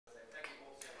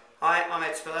Hi, I'm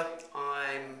Ed Spiller.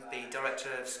 I'm the Director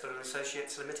of Spiller &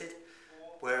 Associates Limited.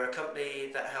 We're a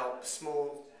company that helps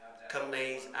small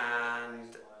companies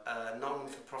and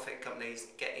non-for-profit companies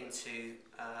get into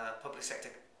public sector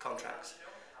contracts.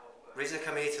 The reason I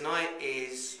come here tonight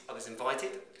is I was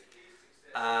invited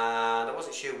and I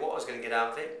wasn't sure what I was going to get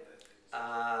out of it.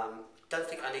 Don't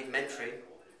think I need mentoring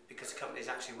because the company is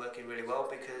actually working really well,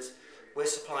 because we're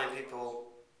supplying people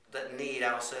that need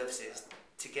our services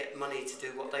to get money to do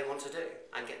what they want to do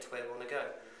and get to where they want to go.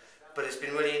 But it's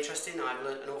been really interesting. I've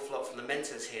learned an awful lot from the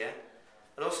mentors here,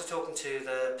 and also talking to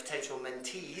the potential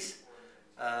mentees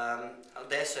on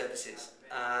their services,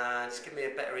 and it's given me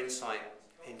a better insight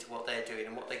into what they're doing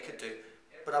and what they could do.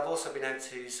 But I've also been able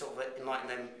to sort of enlighten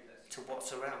them to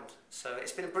what's around. So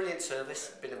it's been a brilliant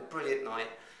service, been a brilliant night,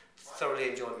 thoroughly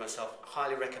enjoyed myself,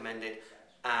 highly recommended,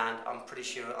 and I'm pretty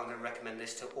sure I'm going to recommend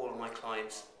this to all of my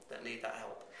clients that need that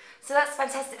help. So that's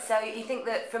fantastic. So you think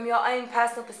that from your own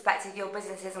personal perspective, your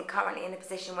business isn't currently in a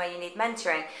position where you need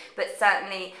mentoring, but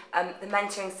certainly the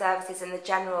mentoring services and the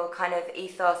general kind of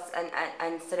ethos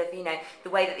and sort of, you know,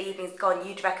 the way that the evening's gone,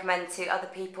 you'd recommend to other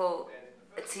people,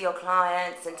 to your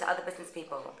clients and to other business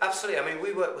people? Absolutely. I mean,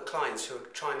 we work with clients who are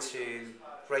trying to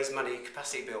raise money,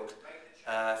 capacity build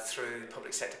through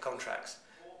public sector contracts.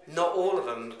 Not all of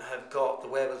them have got the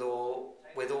wherewithal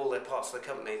with all their parts of the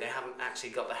company. They haven't actually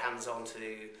got the hands-on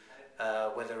to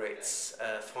whether it's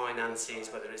finances,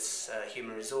 whether it's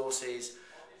human resources,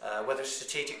 whether it's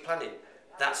strategic planning.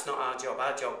 That's not our job.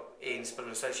 Our job in Spiller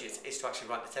 & Associates is to actually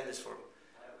write the tenders for them.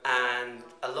 And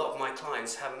a lot of my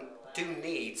clients do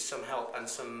need some help and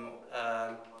some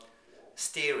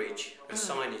steerage and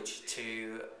signage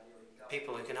to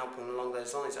people who can help them along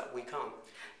those lines that we can't.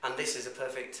 And this is a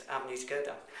perfect avenue to go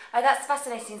down. Oh, that's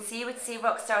fascinating. So you would see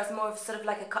Rockstar as more of sort of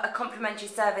like a complementary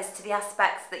service to the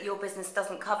aspects that your business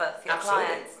doesn't cover for your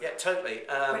clients? Yeah, totally.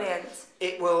 Brilliant.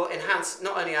 It will enhance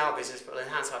not only our business, but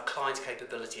enhance our clients'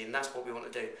 capability, and that's what we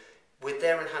want to do. With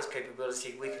their enhanced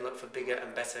capability, we can look for bigger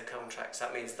and better contracts.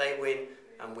 That means they win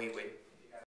and we win.